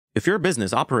If your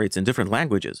business operates in different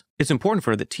languages, it's important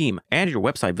for the team and your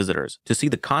website visitors to see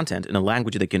the content in a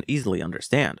language they can easily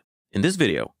understand. In this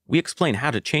video, we explain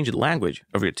how to change the language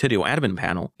of your Tidio admin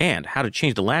panel and how to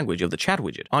change the language of the chat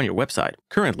widget on your website.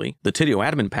 Currently, the Tidio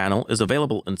admin panel is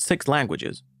available in 6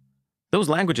 languages. Those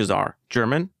languages are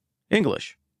German,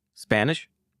 English, Spanish,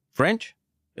 French,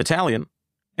 Italian,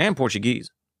 and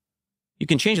Portuguese. You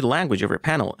can change the language of your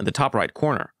panel in the top right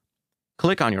corner.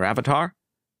 Click on your avatar,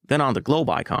 then on the globe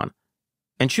icon,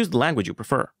 and choose the language you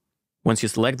prefer. Once you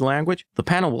select the language, the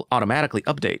panel will automatically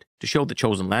update to show the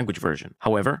chosen language version.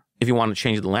 However, if you want to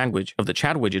change the language of the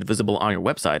chat widget visible on your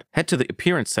website, head to the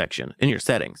Appearance section in your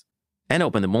settings and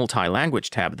open the Multi-Language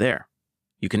tab there.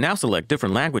 You can now select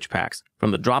different language packs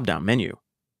from the drop-down menu.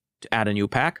 To add a new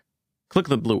pack, click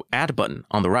the blue Add button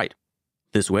on the right.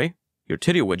 This way, your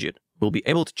Tidio widget will be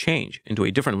able to change into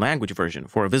a different language version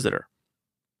for a visitor.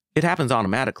 It happens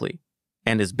automatically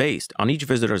and is based on each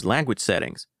visitor's language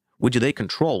settings, which they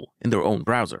control in their own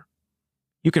browser.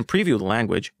 You can preview the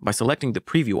language by selecting the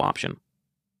Preview option.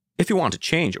 If you want to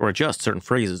change or adjust certain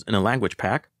phrases in a language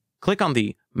pack, click on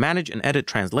the Manage and Edit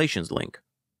Translations link.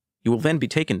 You will then be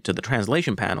taken to the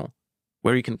Translation panel,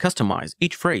 where you can customize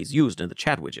each phrase used in the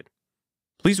chat widget.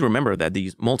 Please remember that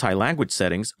these multi-language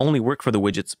settings only work for the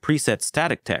widget's preset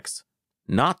static texts,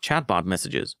 not chatbot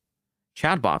messages.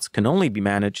 Chatbots can only be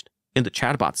managed in the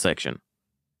Chatbot section.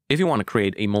 If you want to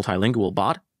create a multilingual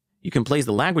bot, you can place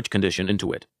the language condition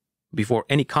into it before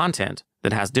any content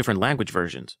that has different language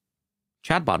versions.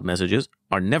 Chatbot messages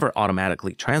are never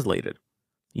automatically translated.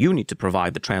 You need to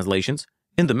provide the translations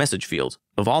in the message fields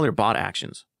of all your bot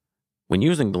actions. When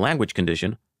using the language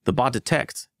condition, the bot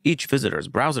detects each visitor's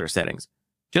browser settings,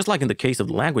 just like in the case of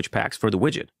the language packs for the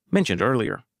widget mentioned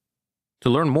earlier. To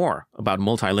learn more about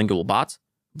multilingual bots,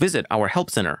 visit our Help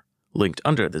Center linked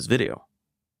under this video.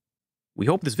 We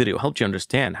hope this video helped you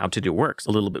understand how Tidio works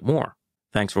a little bit more.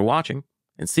 Thanks for watching,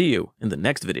 and see you in the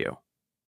next video.